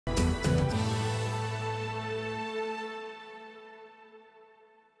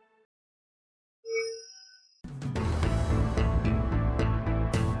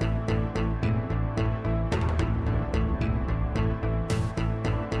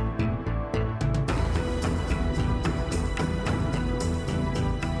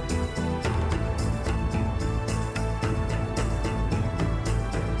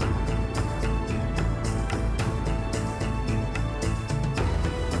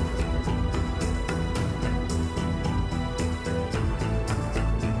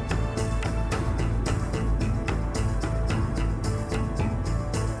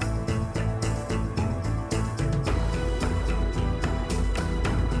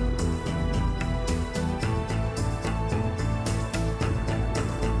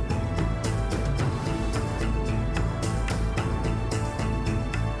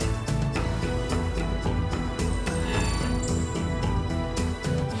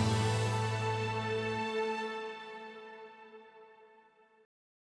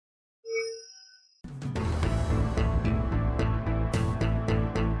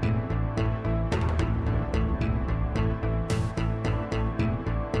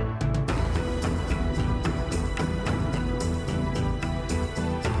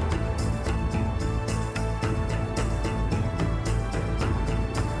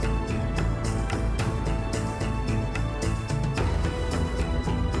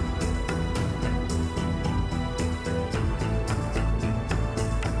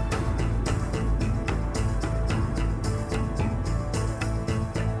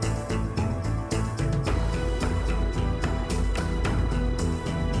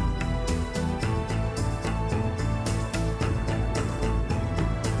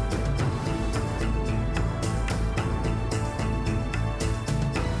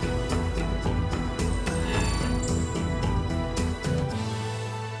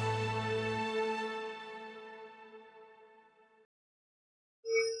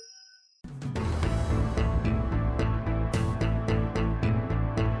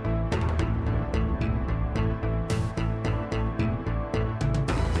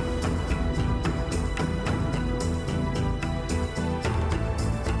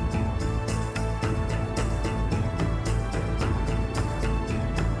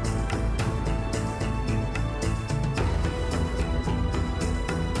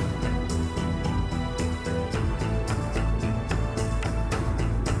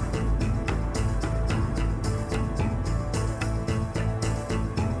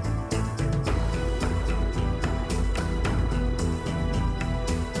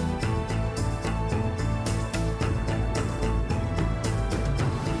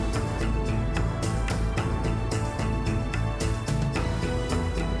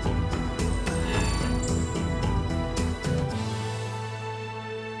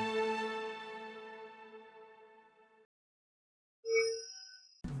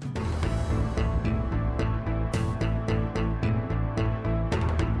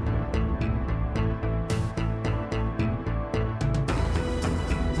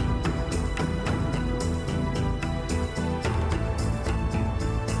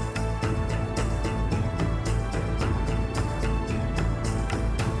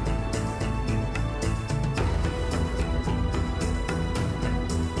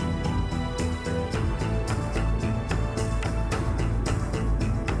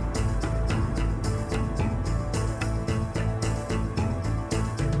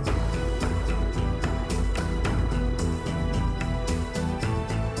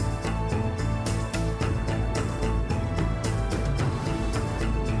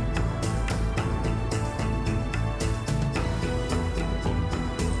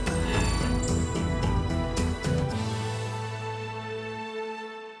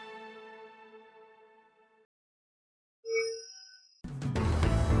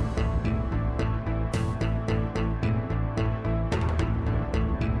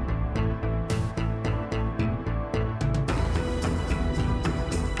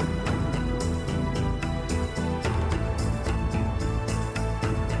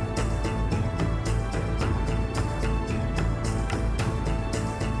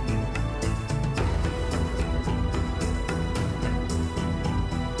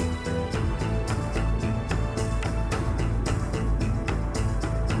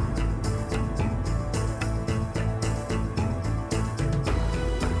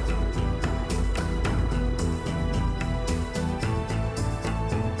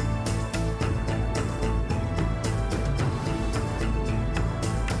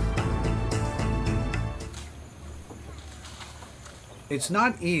It's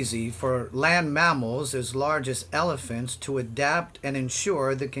not easy for land mammals as large as elephants to adapt and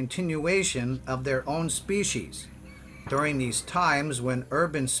ensure the continuation of their own species during these times when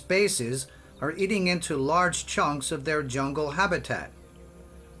urban spaces are eating into large chunks of their jungle habitat.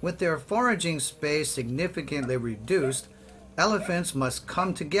 With their foraging space significantly reduced, elephants must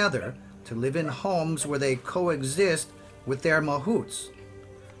come together to live in homes where they coexist with their mahouts.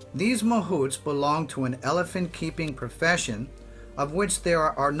 These mahouts belong to an elephant-keeping profession of which there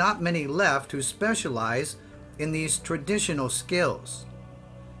are not many left who specialize in these traditional skills.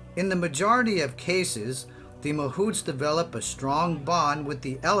 In the majority of cases, the mahouts develop a strong bond with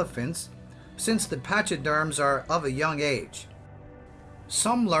the elephants since the pachyderms are of a young age.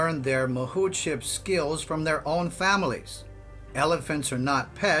 Some learn their mahoutship skills from their own families. Elephants are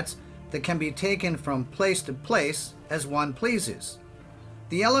not pets that can be taken from place to place as one pleases.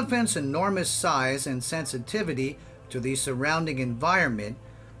 The elephant's enormous size and sensitivity to the surrounding environment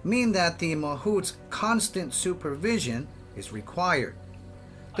mean that the mahout's constant supervision is required.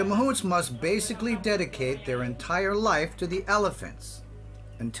 The mahouts must basically dedicate their entire life to the elephants.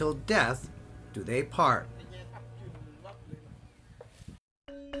 Until death do they part.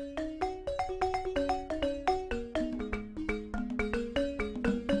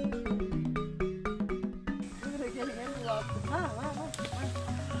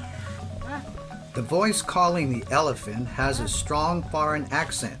 The voice calling the elephant has a strong foreign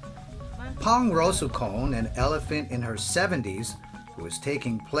accent. Pang Rosukon, an elephant in her 70s, who is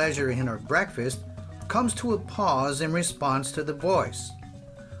taking pleasure in her breakfast, comes to a pause in response to the voice.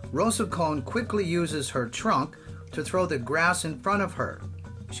 Rosukon quickly uses her trunk to throw the grass in front of her.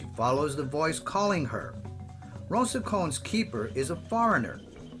 She follows the voice calling her. Rosukon's keeper is a foreigner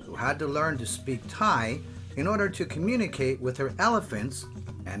who had to learn to speak Thai in order to communicate with her elephants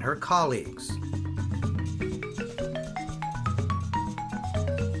and her colleagues.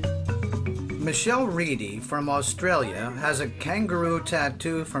 Michelle Reedy from Australia has a kangaroo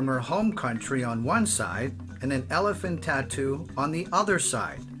tattoo from her home country on one side and an elephant tattoo on the other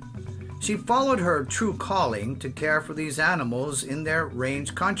side. She followed her true calling to care for these animals in their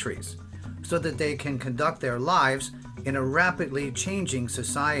range countries so that they can conduct their lives in a rapidly changing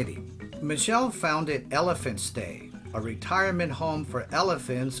society. Michelle founded Elephantstay, a retirement home for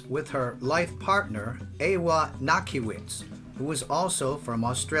elephants, with her life partner, Narkiewicz, who is also from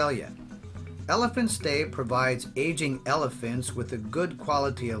Australia. Elephantstay provides aging elephants with a good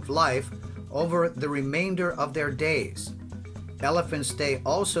quality of life over the remainder of their days. Elephantstay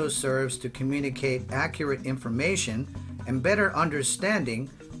also serves to communicate accurate information and better understanding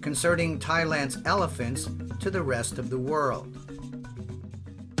concerning Thailand's elephants to the rest of the world.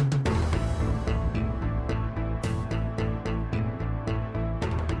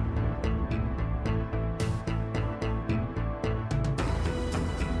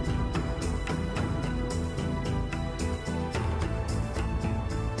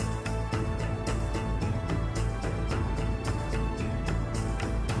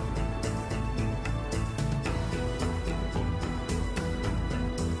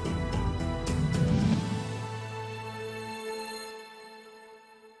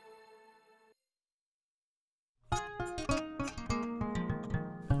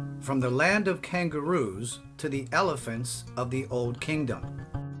 From the land of kangaroos to the elephants of the Old Kingdom.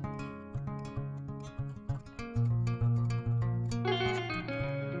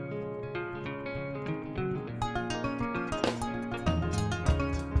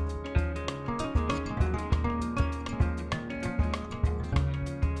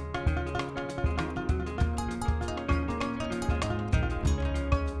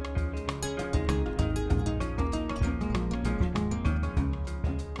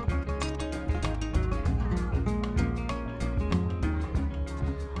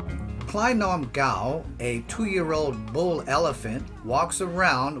 Klai Nom Gao, a 2-year-old bull elephant, walks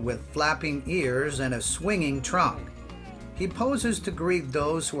around with flapping ears and a swinging trunk. He poses to greet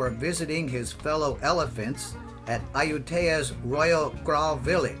those who are visiting his fellow elephants at Ayutthaya's Royal Kraal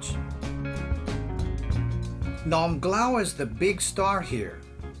Village. Nom Gao is the big star here.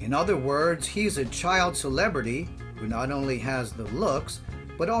 In other words, he's a child celebrity who not only has the looks,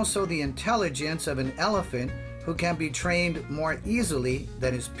 but also the intelligence of an elephant who can be trained more easily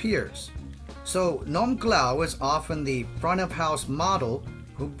than his peers. So Nom Gao is often the front-of-house model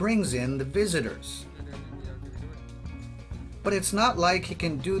who brings in the visitors. But it's not like he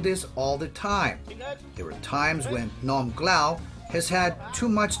can do this all the time. There are times when Nom Gao has had too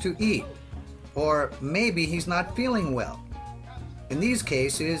much to eat, or maybe he's not feeling well. In these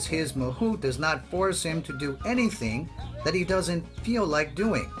cases, his mahout does not force him to do anything that he doesn't feel like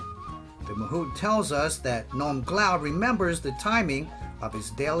doing. The mahout tells us that Nom Gao remembers the timing of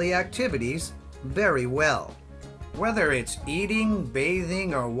his daily activities very well. Whether it's eating,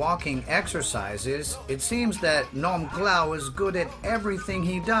 bathing, or walking exercises, it seems that Nom Glau is good at everything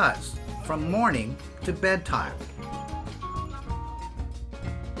he does, from morning to bedtime.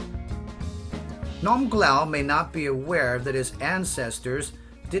 Nom Glau may not be aware that his ancestors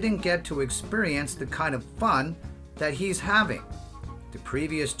didn't get to experience the kind of fun that he's having. The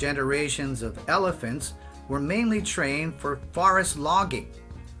previous generations of elephants were mainly trained for forest logging.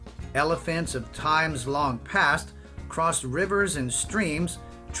 Elephants of times long past crossed rivers and streams,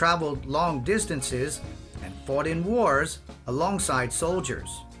 traveled long distances, and fought in wars alongside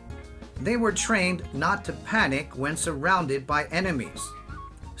soldiers. They were trained not to panic when surrounded by enemies.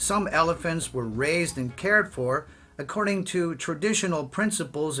 Some elephants were raised and cared for according to traditional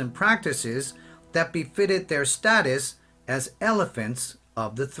principles and practices that befitted their status as elephants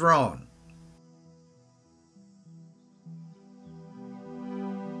of the throne.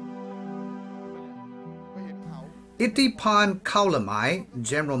 Ittipan Kaulamai,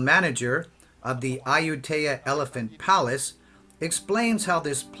 general manager of the Ayutthaya Elephant Palace, explains how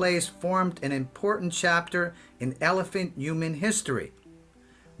this place formed an important chapter in elephant human history.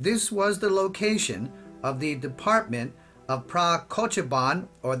 This was the location of the Department of Pra-Kochaban,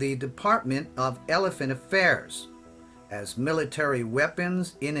 or the Department of Elephant Affairs. As military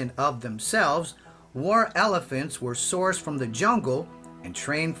weapons in and of themselves, war elephants were sourced from the jungle and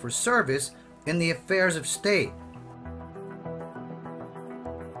trained for service in the affairs of state.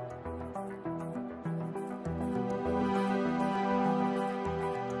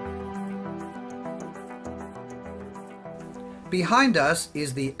 Behind us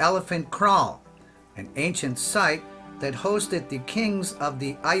is the Elephant Kraal, an ancient site that hosted the kings of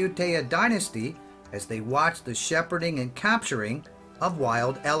the Ayutthaya dynasty as they watched the shepherding and capturing of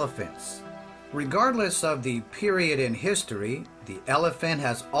wild elephants. Regardless of the period in history, the elephant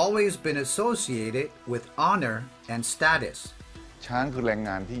has always been associated with honor and status. ช้างคือแรงง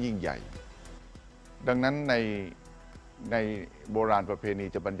านที่ยิ่งใหญ่ดังนั้นในโบราณประเพณี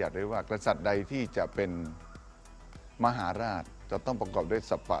จะบัญญัติไว้ว่ากษัตริย์ใดที่จะเป็นมหาราชจะต้องประกอบด้วย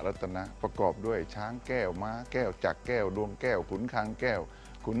สัปปะรัตนะประกอบด้วยช้างแก้วม้าแก้วจักรแก้วดวงแก้วขุนคางแก้ว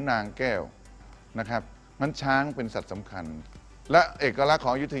ขุนนางแก้วนะครับมันช้างเป็นสัตว์สำคัญและเอกลักษณ์ข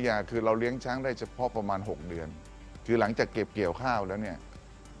องอยุธยาคือเราเลี้ยงช้างได้เฉพาะประมาณ6เดือนคือหลังจากเก็บเกี่ยวข้าวแล้วเนี่ย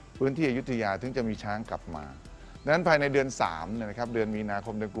พื้นที่อยุธยาถึงจะมีช้างกลับมาดังนั้นภายในเดือน3เนี่ยนะครับเดือนมีนาค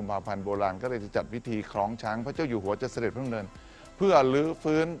มเดือนกุมภาพันธ์โบราณก็เลยจะจัดพิธีคล้องช้างพระเจ้าอยู่หัวจะเสด็จพระดำเนินเพื่อรื้อ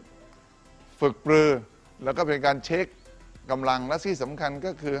ฟื้นฝึกปรือแล้วก็เป็นการเช็คกำลังและที่สำคัญ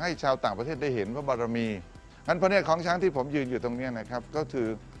ก็คือให้ชาวต่างประเทศได้เห็นพระบารมีงั้นพระเนตรของช้างที่ผมยืนอยู่ตรงนี้นะครับก็คือ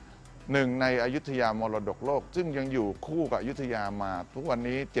หนึ่งในอยุธยามรดกโลกซึ่งยังอยู่คู่กับอยุธยามาทุกวัน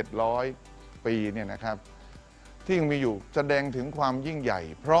นี้700 ปีเนี่ยนะครับที่ยังมีอยู่แสดงถึงความยิ่งใหญ่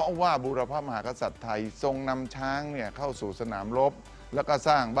เพราะว่าบูรพมหากษัตริย์ไทยทรงนำช้างเนี่ยเข้าสู่สนามรบแล้วก็ส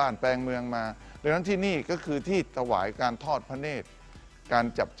ร้างบ้านแปลงเมืองมาดังนั้นที่นี่ก็คือที่ถวายการทอดพระเนตรการ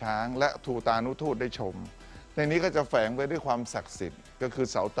จับช้างและทูตานุทูตได้ชมในนี้ก็จะแฝงไปด้วยความศักดิ์สิทธิ์ก็คือ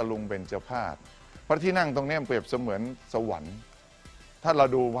เสาตะลุงเบญจพาสพระที่นั่งตรงนี้เปรียบเสมือนสวรรค์ถ้าเรา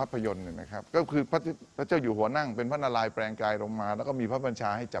ดูภาพยนตร์เนี่ยนะครับก็คือพระเจ้าอยู่หัวนั่งเป็นพระนารายณ์แปลงกายลงมาแล้วก็มีพระบัญชา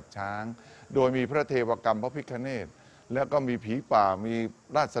ให้จับช้างโดยมีพระเทวกรรมพระพิฆเนศแล้วก็มีผีป่ามี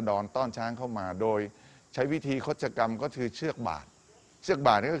ราษฎรต้อนช้างเข้ามาโดยใช้วิธีคชกรรมก็คือเชือกบาท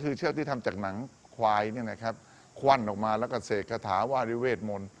นี่ก็คือเชือกที่ทำจากหนังควายเนี่ยนะครับควันออกมาแล้วก็เสกคาถาว่าด้วยเวท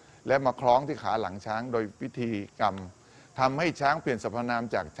มนต์และมาคล้องที่ขาหลังช้างโดยพิธีกรรมทำให้ช้างเปลี่ยนสรรพนาม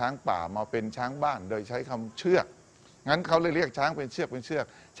จากช้างป่ามาเป็นช้างบ้านโดยใช้คำเชือกงั้นเขาเลยเรียกช้างเป็นเชือก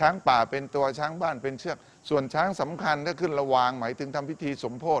ช้างป่าเป็นตัวช้างบ้านเป็นเชือกส่วนช้างสำคัญถ้าขึ้นระวางหมายถึงทำพิธีส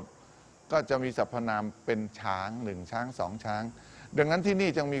มโภชก็จะมีสรรพนามเป็นช้าง1ช้าง2ช้างดังนั้นที่นี่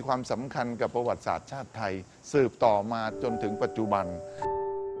จึงมีความสำคัญกับประวัติศาสตร์ชาติไทยสืบต่อมาจนถึงปัจจุบัน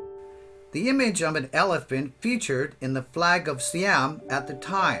The image of an elephant featured in the flag of Siam at the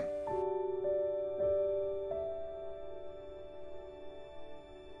time.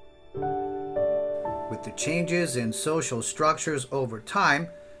 With the changes in social structures over time,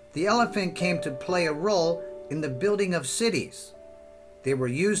 the elephant came to play a role in the building of cities. They were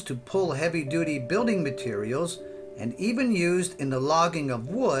used to pull heavy-duty building materials and even used in the logging of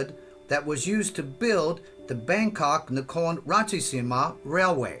wood that was used to build the Bangkok-Nakhon Ratchasima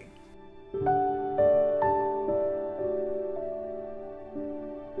Railway.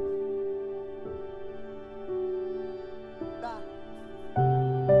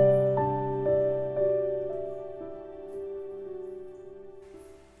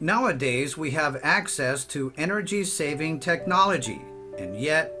 Nowadays, we have access to energy-saving technology, and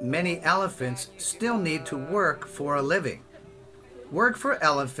yet many elephants still need to work for a living. Work for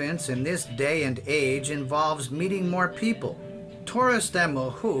elephants in this day and age involves meeting more people. Tourists and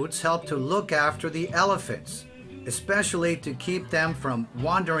mahouts help to look after the elephants, especially to keep them from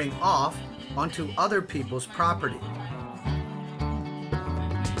wandering off onto other people's property.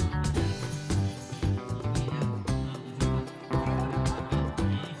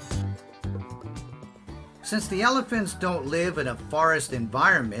 Since the elephants don't live in a forest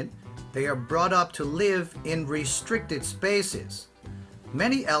environment, they are brought up to live in restricted spaces.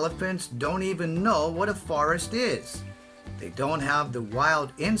 Many elephants don't even know what a forest is. They don't have the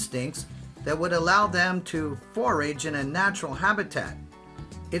wild instincts that would allow them to forage in a natural habitat.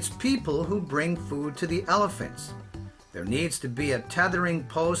 It's people who bring food to the elephants. There needs to be a tethering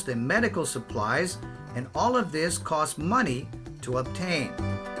post and medical supplies, and all of this costs money to obtain.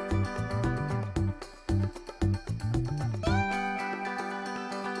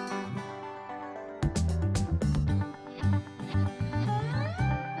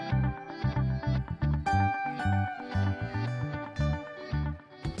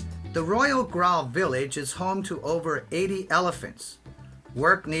 The Royal Kraal Village is home to over 80 elephants.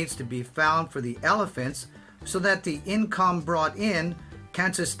 Work needs to be found for the elephants so that the income brought in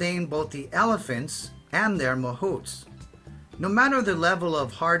can sustain both the elephants and their mahouts. No matter the level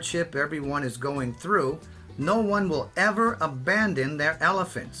of hardship everyone is going through, no one will ever abandon their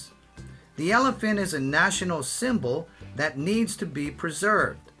elephants. The elephant is a national symbol that needs to be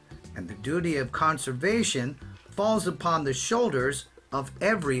preserved, and the duty of conservation falls upon the shoulders of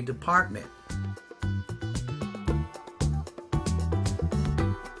every department.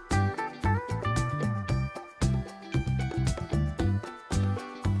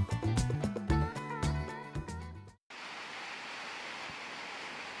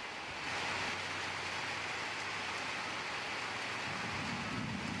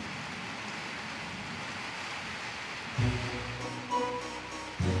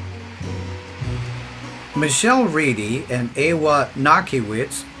 Michelle Reedy and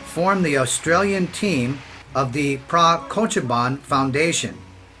Narkiewicz formed the Australian team of the Pra-Kochaban Foundation.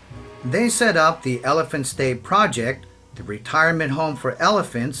 They set up the Elephantstay project, the retirement home for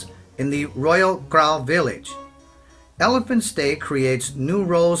elephants in the Royal Kraal Village. Elephantstay creates new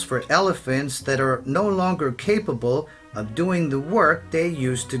roles for elephants that are no longer capable of doing the work they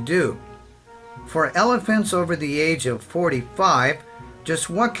used to do. For elephants over the age of 45,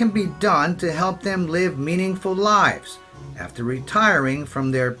 just what can be done to help them live meaningful lives after retiring from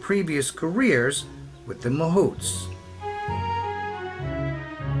their previous careers with the mahouts?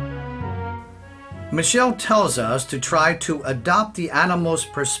 Michelle tells us to try to adopt the animal's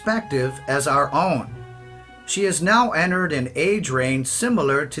perspective as our own. She has now entered an age range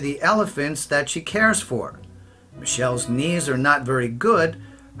similar to the elephants that she cares for. Michelle's knees are not very good.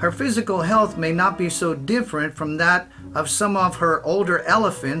 Her physical health may not be so different from that of some of her older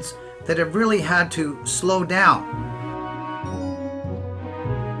elephants that have really had to slow down.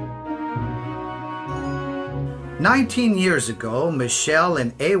 "19 years ago, Michelle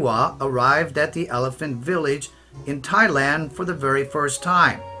and Awa arrived at the elephant village in Thailand for the very first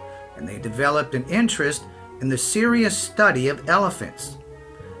time, and they developed an interest in the serious study of elephants.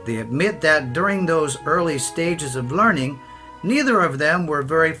 They admit that during those early stages of learning, neither of them were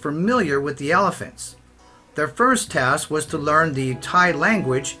very familiar with the elephants. Their first task was to learn the Thai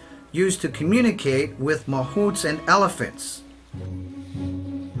language used to communicate with mahouts and elephants.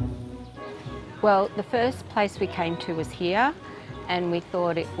 Well, the first place we came to was here, and we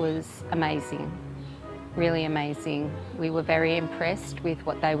thought it was amazing, really amazing. We were very impressed with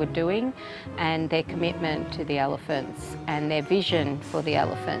what they were doing and their commitment to the elephants and their vision for the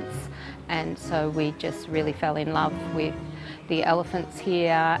elephants. And so we just really fell in love with the elephants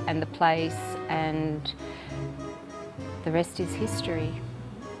here and the place, and the rest is history.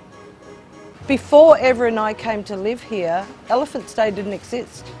 Before Ever and I came to live here, Elephantstay didn't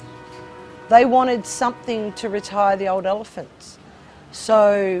exist. They wanted something to retire the old elephants.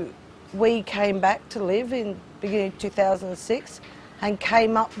 So we came back to live in beginning of 2006 and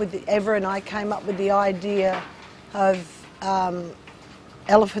Ever and I came up with the idea of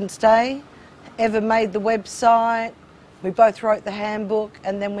Elephantstay. Ever made the website, we both wrote the handbook,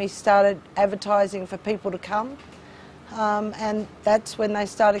 and then we started advertising for people to come. And that's when they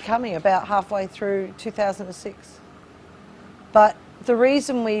started coming, about halfway through 2006. But the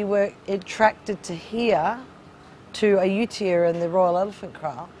reason we were attracted to here, to Ayutthaya and the Royal Elephant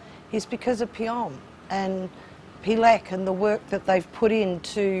Kraal, is because of Piom and Pilek and the work that they've put in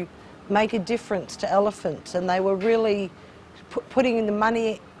to make a difference to elephants. And they were really putting the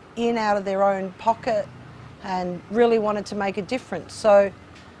money in out of their own pocket and really wanted to make a difference. So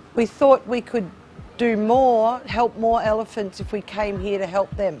we thought we could do more, help more elephants if we came here to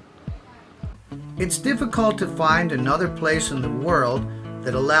help them. It's difficult to find another place in the world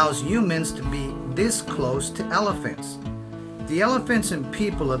that allows humans to be this close to elephants. The elephants and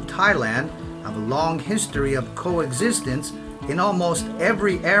people of Thailand have a long history of coexistence in almost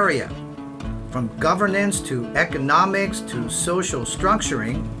every area. From governance to economics to social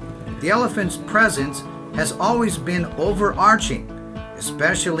structuring, the elephant's presence has always been overarching,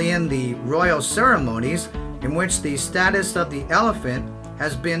 especially in the royal ceremonies in which the status of the elephant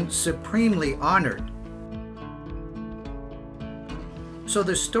has been supremely honored. So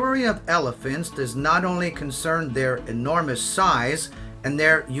the story of elephants does not only concern their enormous size and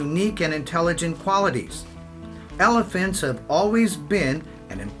their unique and intelligent qualities. Elephants have always been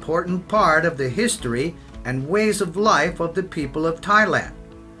an important part of the history and ways of life of the people of Thailand.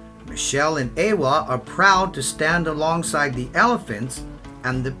 Michelle and Ewa are proud to stand alongside the elephants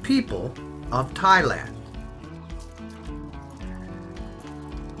and the people of Thailand.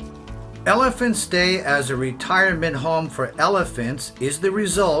 Elephantstay as a retirement home for elephants is the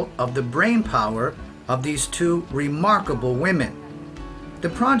result of the brainpower of these two remarkable women. The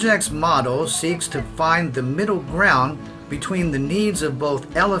project's model seeks to find the middle ground between the needs of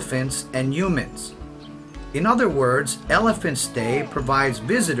both elephants and humans. In other words, Elephantstay provides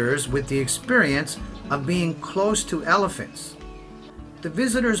visitors with the experience of being close to elephants. The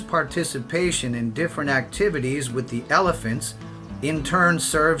visitors' participation in different activities with the elephants in turn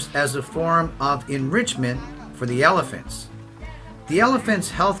serves as a form of enrichment for the elephants. The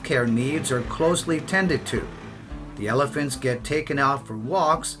elephants' healthcare needs are closely tended to. The elephants get taken out for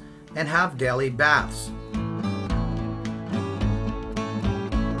walks and have daily baths.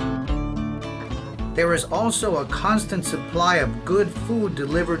 There is also a constant supply of good food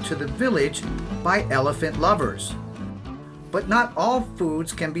delivered to the village by elephant lovers. But not all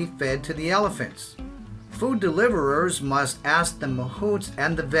foods can be fed to the elephants. Food deliverers must ask the mahouts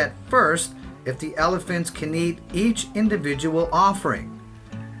and the vet first if the elephants can eat each individual offering.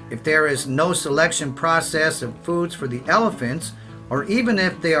 If there is no selection process of foods for the elephants, or even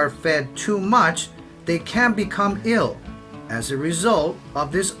if they are fed too much, they can become ill as a result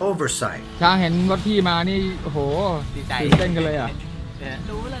of this oversight. ช้างเห็นรถพี่มานี่โอ้โหตื่นเต้นกันเลยอ่ะ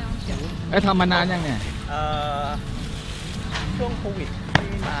รู้เลยทำมานานยังเนี่ยช่วงโควิด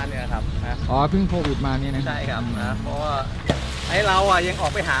ที่มาเนี่ยครับอ๋อเพิ่งโควิดมานี่นะใช่ครับนะเพราะว่าไอ้เราอ่ะยังออ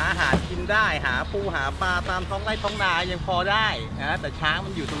กไปหาอาหารกินได้หาปูหาปลาตามท้องไร่ท้องนายังพอได้นะแต่ช้างมั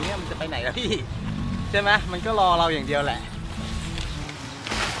นอยู่ตรงนี้มันจะไปไหนล่ะพี่ใช่ไหมมันก็รอเราอย่างเดียวแหละ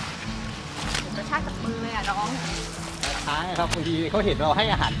กระชากจากมือเลยอ่ะน้องช้างครับบางทีเขาเห็นเราให้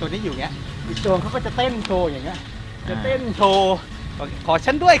อาหารตัวนี้อยู่เงี้ยอีกตัวเขาก็จะเต้นโชว์อย่างเงี้ยจะเต้นโชว์ขอ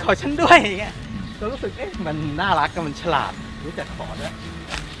ฉันด้วยขอฉันด้วยอย่างเงี้ยเรารู้สึกมันน่ารักกับมันฉลาดรู้จักขอด้วย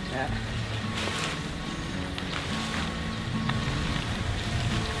นะ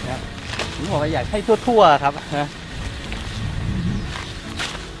ผมบอกว่าอยากให้ทั่วๆครับนะ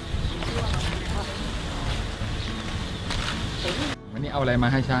วันนี้เอาอะไรมา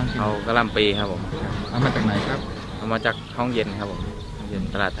ให้ช้างกินเอากะหล่ำปีครับผมเอามาจากไหนครับเอามาจากห้องเย็นครับผมห้องเย็น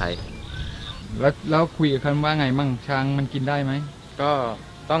ตลาดไทยแล้วคุยกับเขาว่าไงมั่งช้างมันกินได้ไหมก็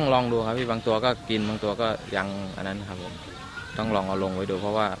ต้องลองดูครับพี่บางตัวก็กินบางตัวก็ยังอันนั้นครับผมต้องลองเอาลงไว้ดูเพร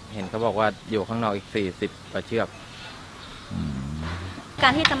าะว่าเห็นเขาบอกว่าอยู่ข้างนอกอีก40 กว่าเชือกก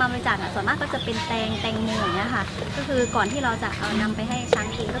ารที่จะมาบริจาคส่วนมากก็จะเป็นแตงโมอย่างเงี้ยค่ะก็คือก่อนที่เราจะนำไปให้ช้าง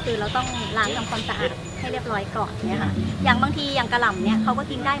กินก็คือเราต้องล้างทำความสะอาดให้เรียบร้อยก่อนเนี่ยค่ะอย่างบางทีอย่างกะหล่ำเนี่ยเขาก็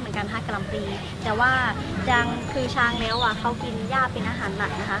กินได้เหมือนกันค่ะกะหล่ำปลีแต่ว่าคือช้างแล้วอ่ะเขากินหญ้าเป็นอาหารหลั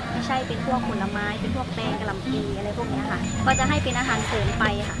กนะคะไม่ใช่เป็นพวกผลไม้เป็นพวกแตงกะหล่ำปลีอะไรพวกนี้ค่ะก็จะให้เป็นอาหารเสริมไป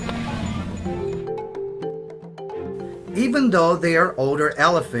ค่ะ Even though they are older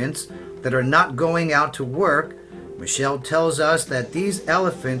elephants that are not going out to work, Michelle tells us that these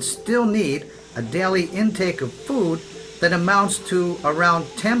elephants still need a daily intake of food that amounts to around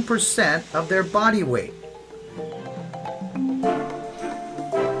 10% of their body weight.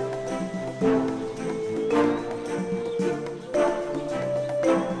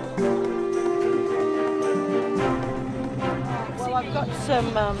 Well, I've got some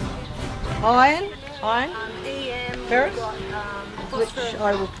iron, ferrous, which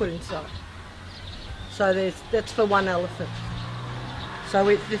I will put inside. So that's for one elephant. So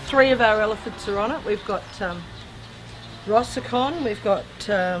the 3 of our elephants are on it. We've got Rossicon, we've got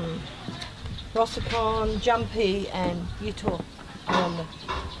Rossicon, Jumpy and Yutor on them.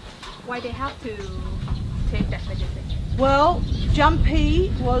 Why they have to take that medicine? Well,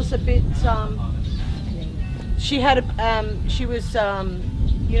 Jumpy was a bit. She had she was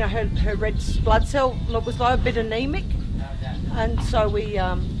you know her red blood cell was like a bit anemic, and so we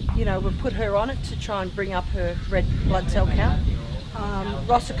you know, we put her on it to try and bring up her red blood cell count.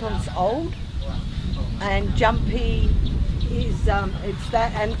 Rossicon's old, and Jumpy is it's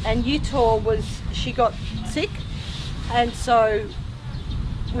that, and Ayutthaya she got sick, and so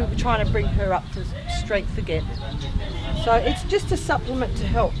we were trying to bring her up to strength again. So it's just a supplement to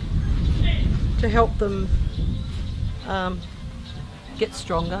help them get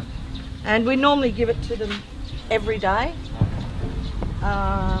stronger, and we normally give it to them every day.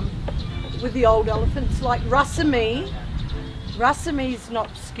 With the old elephants, like Rassami's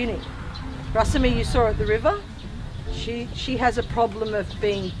not skinny. Rassami, you saw at the river, she has a problem of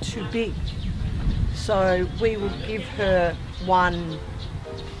being too big. So we will give her one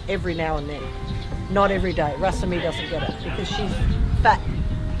every now and then. Not every day. Rassami doesn't get it because she's fat.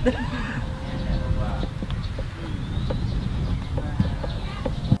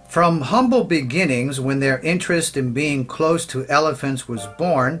 From humble beginnings when their interest in being close to elephants was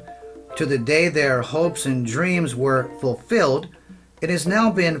born, to the day their hopes and dreams were fulfilled, it has now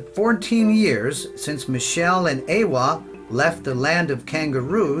been 14 years since Michelle and Awa left the Land of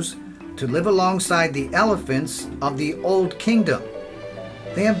Kangaroos to live alongside the elephants of the Old Kingdom.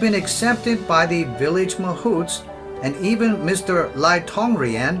 They have been accepted by the village mahouts, and even Mr. Lai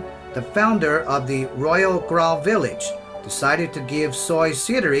Tongrian, the founder of the Royal Kraal Village, decided to give Soy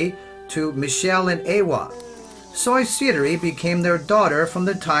Siteri to Michelle and Awa. Soy Siteri became their daughter from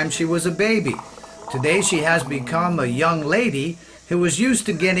the time she was a baby. Today she has become a young lady who was used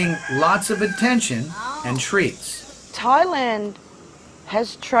to getting lots of attention and treats. Thailand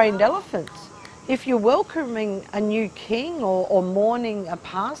has trained elephants. If you're welcoming a new king or mourning a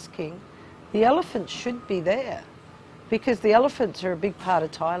past king, the elephants should be there because the elephants are a big part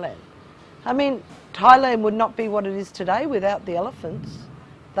of Thailand. I mean, Thailand would not be what it is today without the elephants.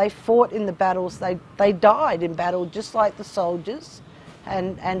 They fought in the battles, they died in battle just like the soldiers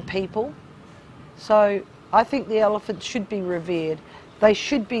and people. So I think the elephants should be revered. They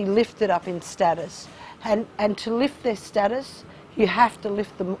should be lifted up in status. And to lift their status, you have to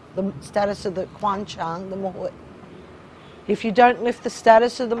lift the status of the Kwan Chang, the mahout. If you don't lift the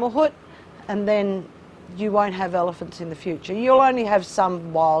status of the mahout, and then you won't have elephants in the future. You'll only have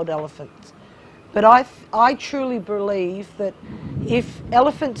some wild elephants. But I truly believe that if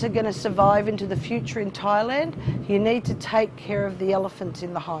elephants are going to survive into the future in Thailand, you need to take care of the elephants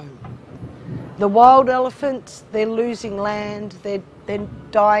in the home. The wild elephants, they're losing land, they're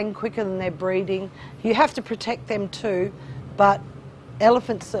dying quicker than they're breeding. You have to protect them too, but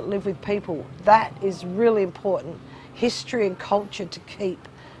elephants that live with people, that is really important. History and culture to keep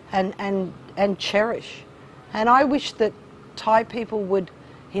and cherish. And I wish that Thai people would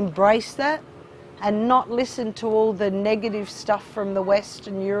embrace that and not listen to all the negative stuff from the West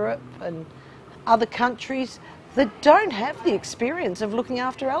and Europe and other countries that don't have the experience of looking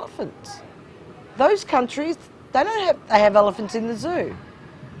after elephants. Those countries, they have elephants in the zoo.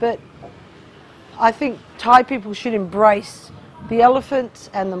 But I think Thai people should embrace the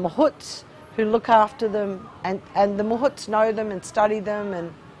elephants and the mahouts who look after them, and the mahouts know them and study them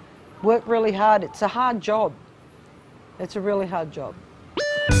and work really hard. It's a hard job. It's a really hard job.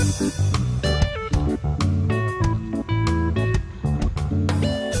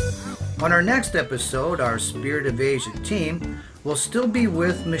 On our next episode, our Spirit of Asia team will still be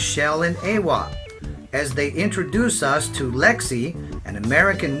with Michelle and Awa as they introduce us to Lexi, an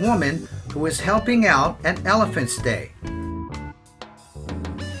American woman who is helping out at Elephantstay.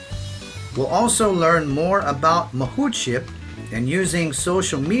 We'll also learn more about mahoutship and using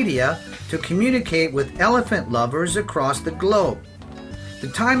social media to communicate with elephant lovers across the globe. The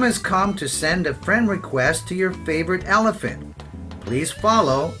time has come to send a friend request to your favorite elephant. Please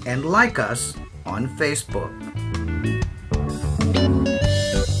follow and like us on Facebook.